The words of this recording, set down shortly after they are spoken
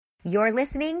You're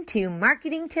listening to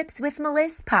Marketing Tips with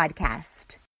Melissa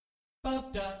podcast.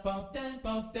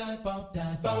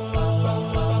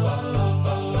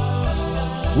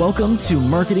 Welcome to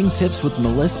Marketing Tips with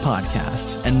Melissa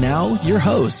podcast. And now your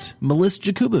host, Melissa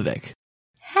Jakubovic.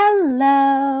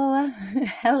 Hello.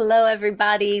 Hello,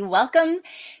 everybody. Welcome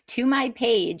to my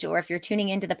page, or if you're tuning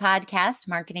into the podcast,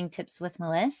 Marketing Tips with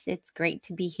Melissa, it's great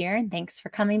to be here and thanks for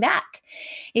coming back.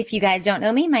 If you guys don't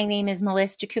know me, my name is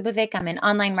Melissa Jakubovic. I'm an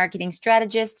online marketing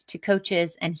strategist to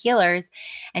coaches and healers.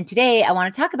 And today I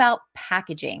want to talk about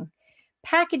packaging.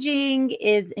 Packaging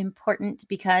is important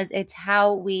because it's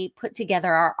how we put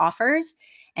together our offers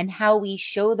and how we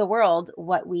show the world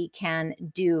what we can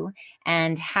do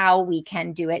and how we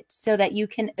can do it so that you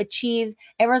can achieve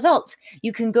a result.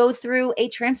 You can go through a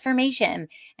transformation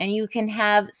and you can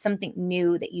have something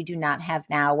new that you do not have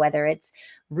now, whether it's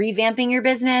revamping your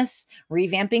business,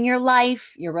 revamping your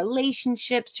life, your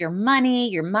relationships, your money,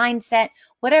 your mindset,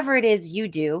 whatever it is you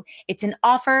do. It's an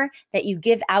offer that you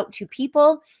give out to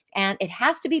people, and it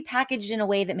has to be packaged in a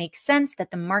way that makes sense, that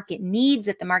the market needs,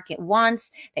 that the market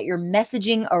wants, that your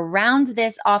messaging around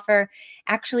this offer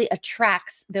actually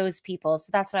attracts those people.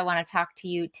 So that's what I want to talk to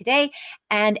you today.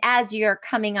 And as you're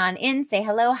coming on in, say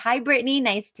hello. Hi, Brittany.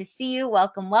 Nice to see you.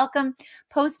 Welcome, welcome.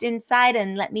 Post inside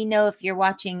and let me know if you're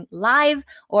watching live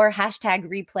or hashtag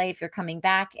replay if you're coming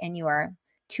back and you are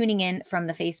tuning in from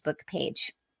the Facebook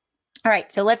page. All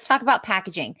right, so let's talk about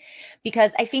packaging,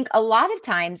 because I think a lot of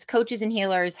times coaches and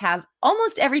healers have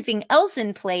almost everything else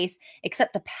in place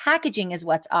except the packaging is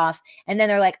what's off. And then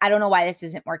they're like, I don't know why this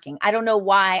isn't working. I don't know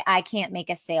why I can't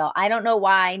make a sale. I don't know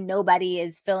why nobody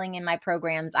is filling in my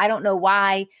programs. I don't know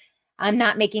why I'm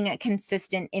not making a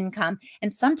consistent income.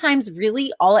 And sometimes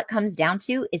really all it comes down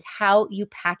to is how you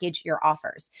package your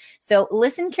offers. So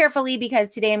listen carefully,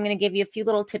 because today I'm going to give you a few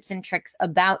little tips and tricks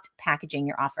about packaging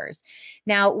your offers.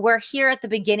 Now, we're here at the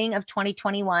beginning of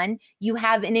 2021. You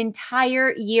have an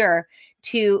entire year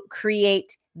to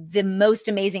create the most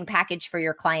amazing package for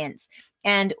your clients.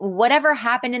 And whatever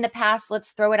happened in the past, let's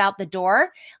throw it out the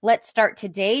door. Let's start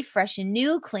today fresh and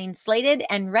new, clean slated,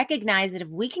 and recognize that if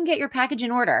we can get your package in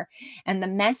order and the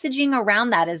messaging around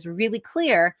that is really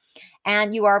clear,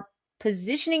 and you are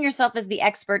positioning yourself as the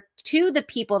expert to the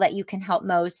people that you can help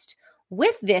most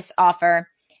with this offer,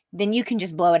 then you can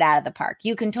just blow it out of the park.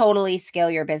 You can totally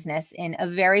scale your business in a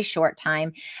very short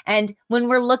time. And when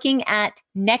we're looking at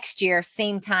next year,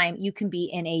 same time, you can be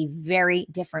in a very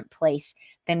different place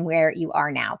than where you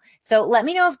are now. So let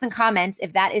me know in the comments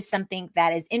if that is something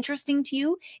that is interesting to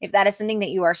you, if that is something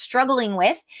that you are struggling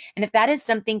with, and if that is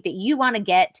something that you want to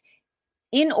get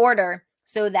in order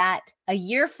so that a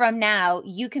year from now,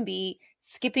 you can be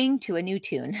skipping to a new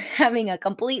tune, having a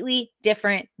completely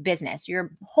different business.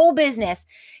 Your whole business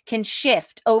can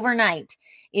shift overnight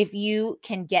if you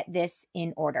can get this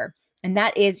in order. And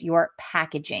that is your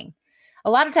packaging. A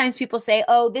lot of times people say,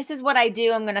 oh, this is what I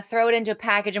do. I'm going to throw it into a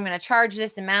package. I'm going to charge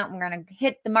this amount. I'm going to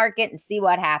hit the market and see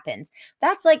what happens.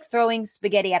 That's like throwing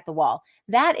spaghetti at the wall.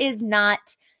 That is not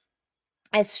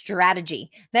a strategy.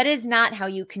 That is not how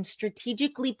you can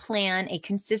strategically plan a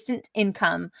consistent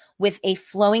income with a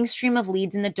flowing stream of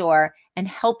leads in the door and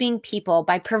helping people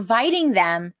by providing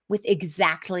them with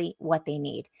exactly what they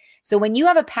need. So when you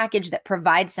have a package that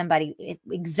provides somebody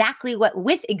exactly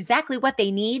what they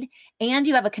need, and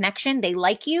you have a connection, they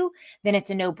like you, then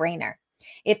it's a no-brainer.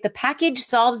 If the package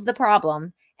solves the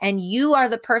problem and you are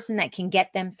the person that can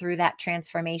get them through that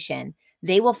transformation,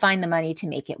 they will find the money to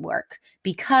make it work,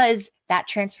 because that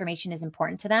transformation is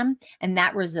important to them and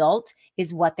that result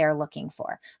is what they're looking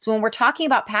for. So when we're talking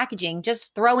about packaging,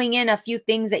 just throwing in a few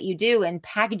things that you do and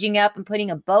packaging up and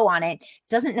putting a bow on it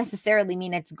doesn't necessarily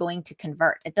mean it's going to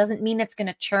convert. It doesn't mean it's going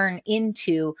to churn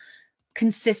into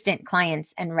consistent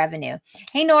clients and revenue.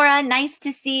 Hey, Nora, nice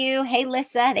to see you. Hey,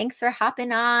 Lissa, thanks for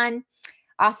hopping on.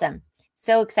 Awesome.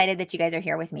 So excited that you guys are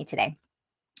here with me today.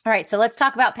 All right, so let's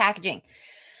talk about packaging.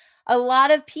 A lot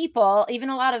of people, even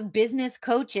a lot of business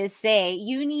coaches, say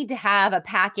you need to have a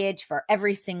package for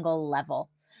every single level.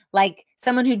 Like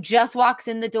someone who just walks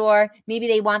in the door, maybe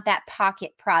they want that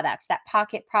pocket product, that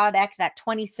 $27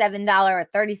 or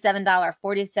 $37,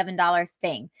 $47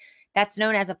 thing. That's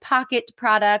known as a pocket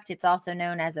product. It's also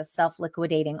known as a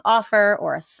self-liquidating offer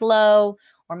or a slow,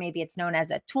 or maybe it's known as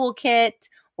a toolkit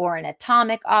or an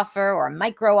atomic offer or a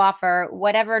micro offer,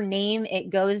 whatever name it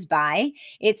goes by.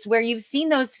 It's where you've seen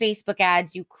those Facebook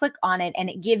ads, you click on it and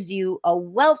it gives you a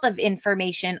wealth of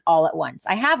information all at once.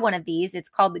 I have one of these. It's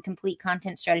called the Complete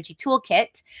Content Strategy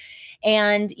Toolkit.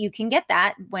 And you can get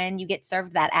that when you get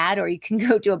served that ad, or you can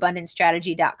go to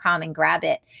abundancestrategy.com and grab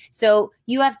it. So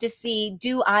you have to see,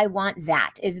 do I want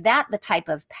that? Is that the type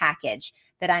of package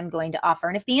that I'm going to offer?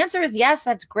 And if the answer is yes,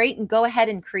 that's great, and go ahead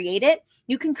and create it.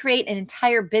 You can create an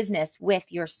entire business with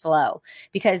your slow,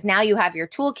 because now you have your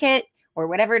toolkit or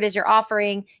whatever it is you're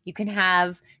offering. You can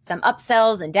have some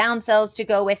upsells and downsells to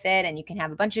go with it, and you can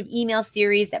have a bunch of email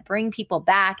series that bring people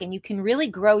back, and you can really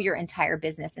grow your entire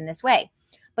business in this way.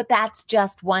 But that's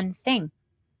just one thing.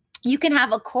 You can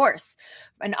have a course,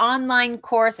 an online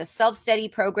course, a self-study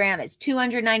program. It's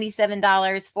 $297,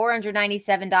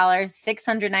 $497,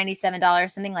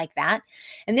 $697, something like that.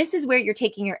 And this is where you're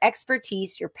taking your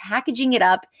expertise, you're packaging it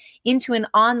up into an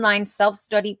online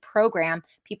self-study program.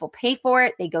 People pay for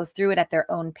it, they go through it at their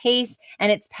own pace,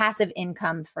 and it's passive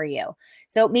income for you.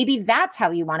 So maybe that's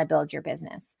how you want to build your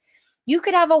business. You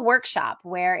could have a workshop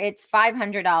where it's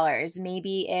 $500,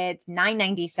 maybe it's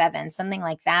 $997, something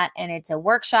like that. And it's a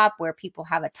workshop where people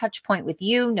have a touch point with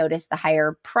you. Notice the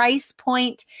higher price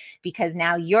point, because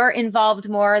now you're involved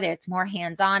more. It's more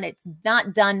hands-on. It's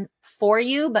not done for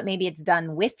you, but maybe it's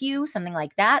done with you, something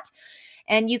like that.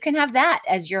 And you can have that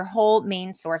as your whole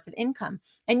main source of income.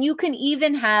 And you can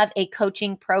even have a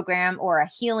coaching program or a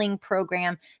healing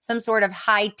program, some sort of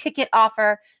high ticket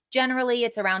offer. Generally,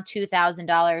 it's around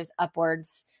 $2,000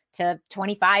 upwards to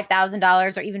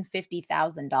 $25,000 or even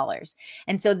 $50,000.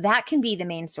 And so that can be the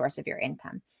main source of your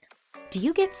income. Do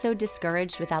you get so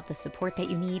discouraged without the support that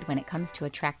you need when it comes to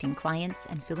attracting clients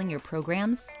and filling your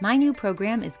programs? My new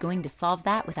program is going to solve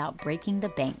that without breaking the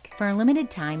bank. For a limited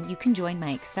time, you can join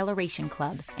my Acceleration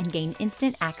Club and gain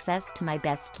instant access to my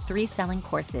best 3 selling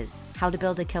courses: How to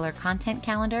Build a Killer Content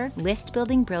Calendar, List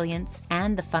Building Brilliance,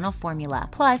 and the Funnel Formula.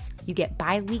 Plus, you get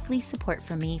bi-weekly support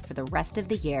from me for the rest of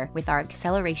the year with our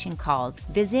acceleration calls.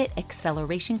 Visit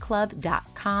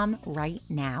accelerationclub.com right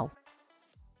now.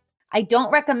 I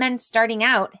don't recommend starting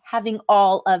out having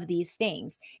all of these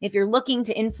things. If you're looking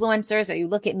to influencers, or you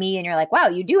look at me and you're like, wow,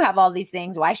 you do have all these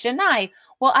things, why shouldn't I?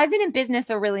 Well, I've been in business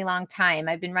a really long time.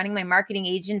 I've been running my marketing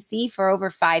agency for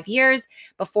over 5 years.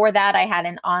 Before that, I had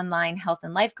an online health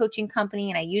and life coaching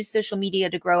company, and I used social media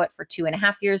to grow it for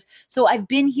 2.5 years. So I've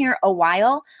been here a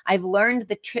while. I've learned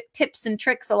the tips and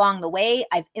tricks along the way.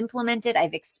 I've implemented,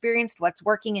 I've experienced what's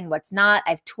working and what's not.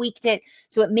 I've tweaked it.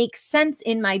 So it makes sense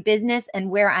in my business and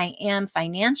where I am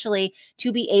financially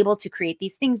to be able to create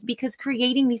these things, because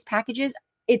creating these packages,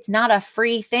 it's not a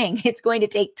free thing. It's going to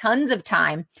take tons of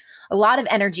time, a lot of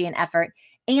energy and effort,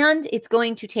 and it's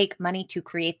going to take money to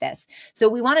create this. So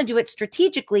we want to do it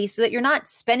strategically so that you're not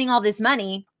spending all this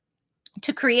money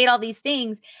to create all these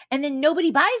things and then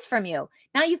nobody buys from you.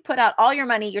 Now you've put out all your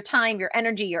money, your time, your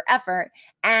energy, your effort,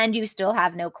 and you still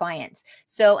have no clients.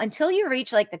 So until you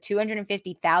reach like the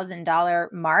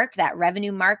 $250,000 mark, that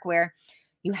revenue mark where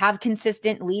you have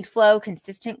consistent lead flow,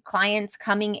 consistent clients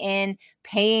coming in,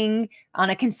 paying on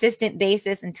a consistent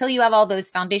basis, until you have all those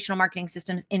foundational marketing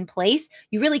systems in place,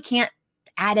 you really can't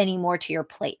add any more to your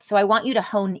plate. So I want you to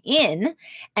hone in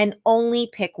and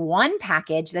only pick one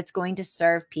package that's going to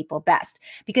serve people best,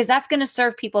 because that's going to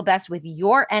serve people best with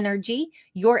your energy.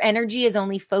 Your energy is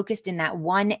only focused in that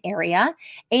one area,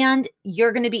 and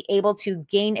you're going to be able to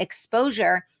gain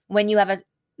exposure when you have a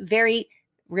very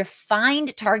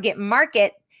refined target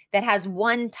market that has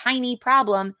one tiny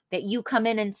problem that you come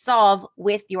in and solve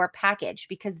with your package,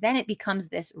 because then it becomes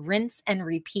this rinse and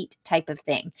repeat type of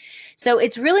thing. So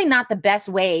it's really not the best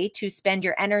way to spend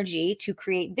your energy to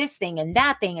create this thing and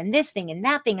that thing and this thing and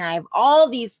that thing. And I have all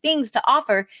these things to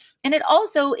offer. And it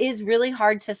also is really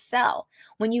hard to sell.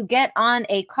 When you get on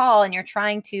a call and you're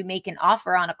trying to make an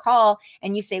offer on a call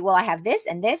and you say, well, I have this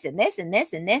and this and this and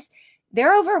this and this,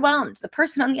 they're overwhelmed. The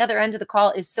person on the other end of the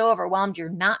call is so overwhelmed, you're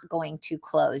not going to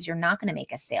close. You're not going to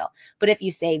make a sale. But if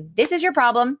you say, this is your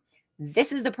problem,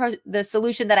 this is the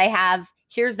solution that I have,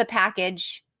 here's the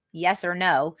package, yes or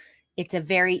no, it's a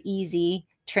very easy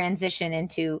transition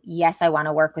into, yes, I want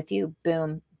to work with you.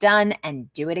 Boom, done, and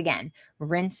do it again.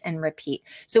 Rinse and repeat.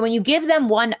 So when you give them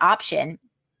one option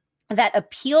that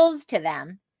appeals to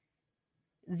them,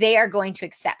 they are going to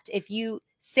accept. If you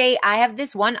say, I have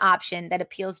this one option that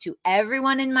appeals to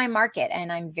everyone in my market,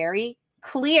 and I'm very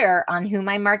clear on who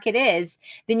my market is,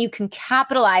 then you can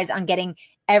capitalize on getting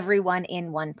everyone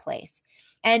in one place.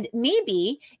 And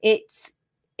maybe it's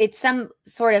some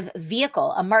sort of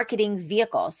vehicle, a marketing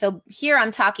vehicle. So here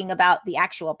I'm talking about the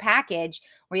actual package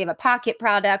where you have a pocket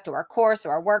product or a course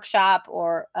or a workshop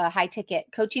or a high ticket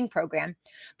coaching program.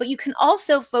 But you can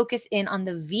also focus in on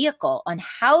the vehicle, on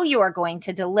how you are going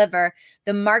to deliver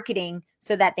the marketing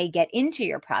so that they get into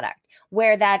your product,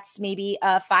 where that's maybe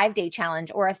a 5-day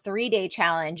challenge or a 3-day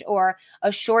challenge or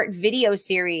a short video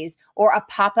series or a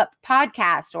pop-up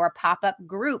podcast or a pop-up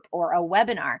group or a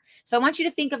webinar. So I want you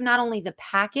to think of not only the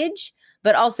package,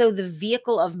 but also the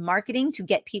vehicle of marketing to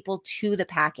get people to the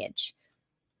package.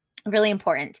 Really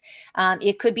important.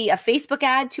 It could be a Facebook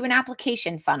ad to an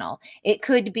application funnel. It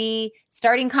could be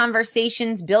starting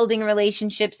conversations, building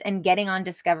relationships, and getting on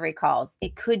discovery calls.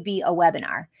 It could be a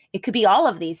webinar. It could be all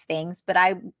of these things, but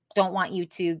I don't want you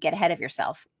to get ahead of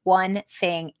yourself. One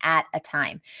thing at a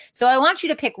time. So I want you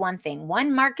to pick one thing,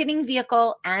 one marketing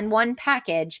vehicle and one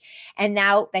package. And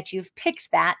now that you've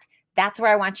picked that, that's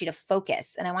where I want you to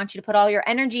focus. And I want you to put all your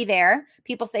energy there.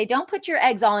 People say, don't put your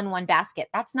eggs all in one basket.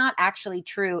 That's not actually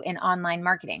true in online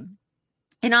marketing.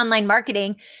 In online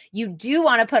marketing, you do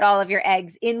want to put all of your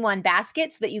eggs in one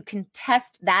basket so that you can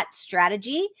test that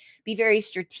strategy, be very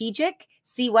strategic,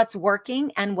 see what's working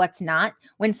and what's not.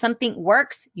 When something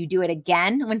works, you do it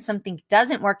again. When something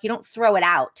doesn't work, you don't throw it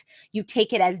out. You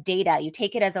take it as data. You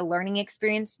take it as a learning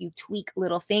experience. You tweak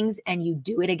little things and you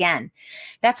do it again.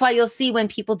 That's why you'll see when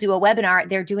people do a webinar,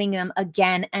 they're doing them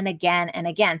again and again and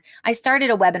again. I started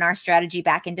a webinar strategy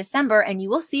back in December, and you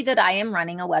will see that I am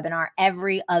running a webinar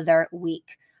every other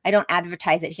week. I don't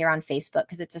advertise it here on Facebook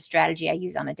because it's a strategy I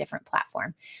use on a different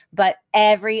platform. But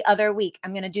every other week,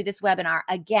 I'm going to do this webinar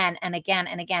again and again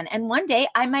and again. And one day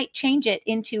I might change it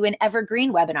into an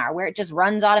evergreen webinar where it just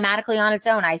runs automatically on its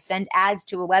own. I send ads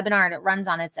to a webinar and it runs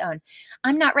on its own.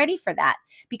 I'm not ready for that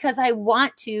because I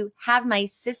want to have my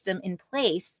system in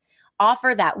place,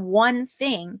 offer that one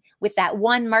thing with that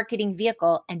one marketing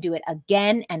vehicle and do it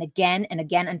again and again and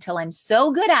again until I'm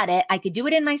so good at it. I could do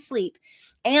it in my sleep,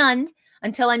 and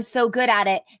until I'm so good at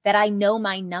it that I know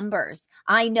my numbers.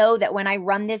 I know that when I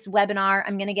run this webinar,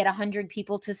 I'm going to get 100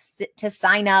 people to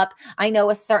sign up. I know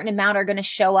a certain amount are going to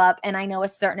show up, and I know a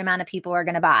certain amount of people are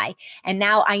going to buy. And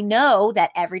now I know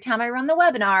that every time I run the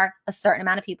webinar, a certain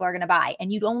amount of people are going to buy.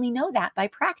 And you'd only know that by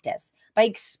practice, by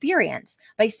experience,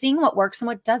 by seeing what works and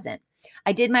what doesn't.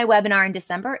 I did my webinar in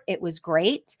December. It was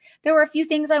great. There were a few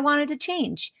things I wanted to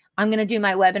change. I'm going to do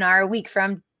my webinar a week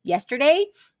from yesterday.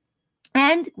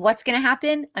 And what's going to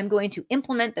happen? I'm going to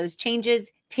implement those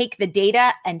changes, take the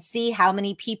data and see how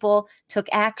many people took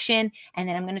action. And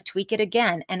then I'm going to tweak it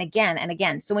again and again and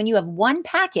again. So when you have one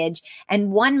package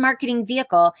and one marketing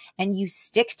vehicle and you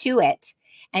stick to it,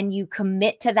 and you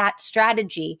commit to that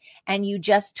strategy and you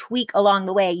just tweak along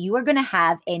the way, you are going to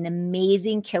have an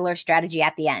amazing killer strategy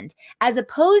at the end, as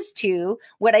opposed to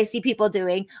what I see people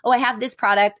doing. Oh, I have this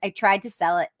product. I tried to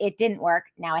sell it. It didn't work.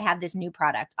 Now I have this new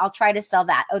product. I'll try to sell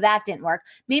that. Oh, that didn't work.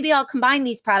 Maybe I'll combine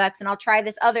these products and I'll try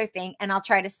this other thing and I'll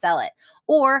try to sell it.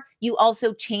 Or you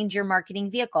also change your marketing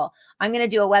vehicle. I'm going to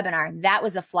do a webinar. That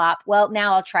was a flop. Well,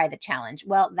 now I'll try the challenge.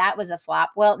 Well, that was a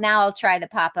flop. Well, now I'll try the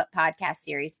pop-up podcast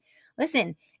series.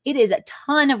 Listen, it is a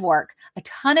ton of work, a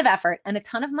ton of effort, and a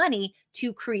ton of money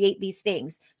to create these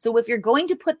things. So if you're going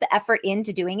to put the effort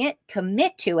into doing it,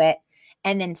 commit to it,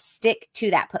 and then stick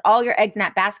to that. Put all your eggs in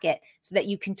that basket so that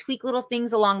you can tweak little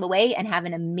things along the way and have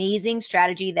an amazing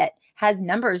strategy that has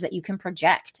numbers that you can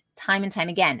project time and time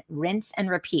again. Rinse and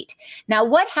repeat. Now,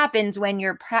 what happens when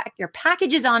your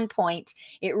package is on point?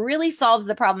 It really solves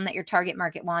the problem that your target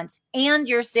market wants, and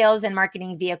your sales and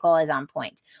marketing vehicle is on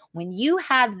point. When you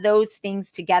have those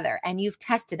things together and you've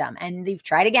tested them and you've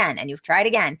tried again and you've tried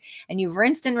again and you've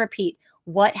rinsed and repeat,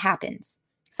 what happens?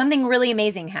 Something really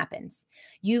amazing happens.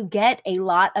 You get a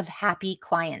lot of happy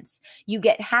clients. You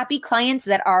get happy clients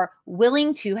that are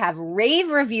willing to have rave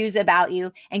reviews about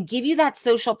you and give you that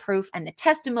social proof and the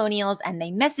testimonials, and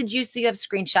they message you so you have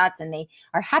screenshots, and they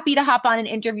are happy to hop on an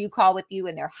interview call with you,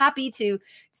 and they're happy to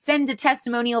send a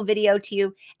testimonial video to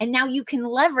you. And now you can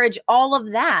leverage all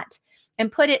of that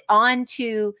and put it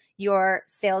onto your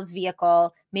sales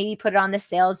vehicle, maybe put it on the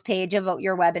sales page of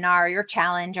your webinar or your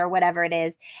challenge or whatever it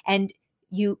is. And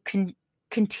you can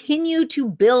continue to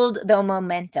build the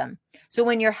momentum. So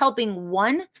when you're helping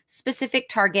one specific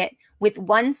target with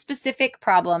one specific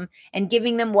problem and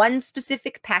giving them one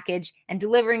specific package and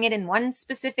delivering it in one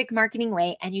specific marketing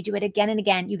way, and you do it again and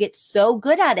again, you get so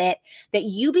good at it that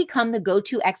you become the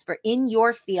go-to expert in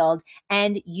your field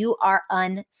and you are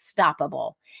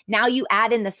unstoppable. Now you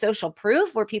add in the social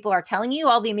proof where people are telling you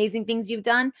all the amazing things you've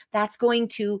done. That's going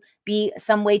to be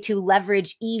some way to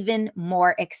leverage even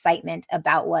more excitement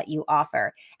about what you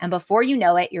offer. And before you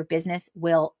know it, your business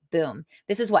will boom.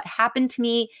 This is what happened to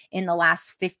me in the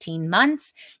last 15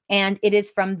 months. And it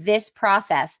is from this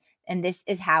process And this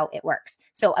is how it works.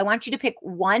 So I want you to pick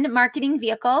one marketing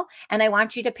vehicle, and I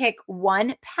want you to pick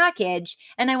one package,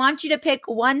 and I want you to pick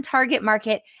one target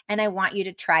market, and I want you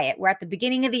to try it. We're at the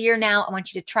beginning of the year now. I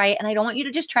want you to try it. And I don't want you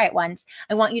to just try it once.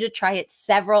 I want you to try it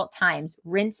several times.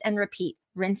 Rinse and repeat,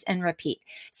 rinse and repeat.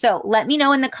 So let me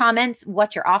know in the comments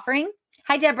what you're offering.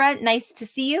 Hi, Deborah. Nice to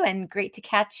see you and great to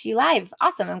catch you live.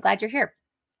 Awesome. I'm glad you're here.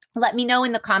 Let me know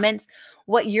in the comments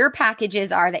what your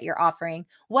packages are that you're offering,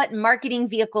 what marketing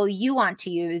vehicle you want to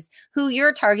use, who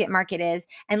your target market is,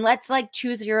 and let's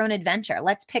choose your own adventure.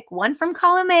 Let's pick one from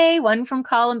column A, one from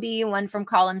column B, one from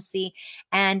column C,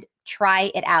 and try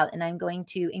it out. And I'm going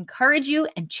to encourage you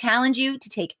and challenge you to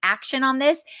take action on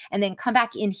this and then come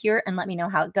back in here and let me know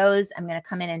how it goes. I'm going to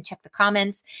come in and check the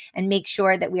comments and make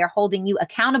sure that we are holding you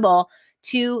accountable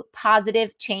to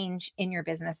positive change in your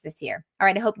business this year. All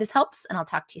right, I hope this helps, and I'll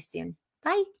talk to you soon.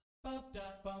 Bye.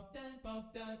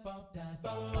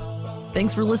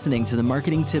 Thanks for listening to the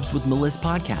Marketing Tips with Meliss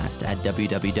podcast at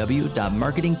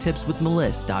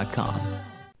www.marketingtipswithmeliss.com.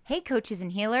 Hey, coaches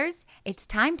and healers, it's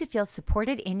time to feel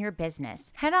supported in your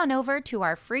business. Head on over to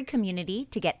our free community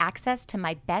to get access to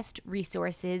my best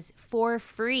resources for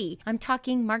free. I'm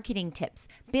talking marketing tips,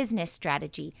 business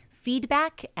strategy,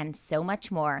 feedback, and so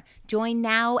much more. Join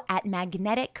now at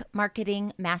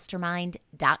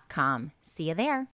magneticmarketingmastermind.com. See you there.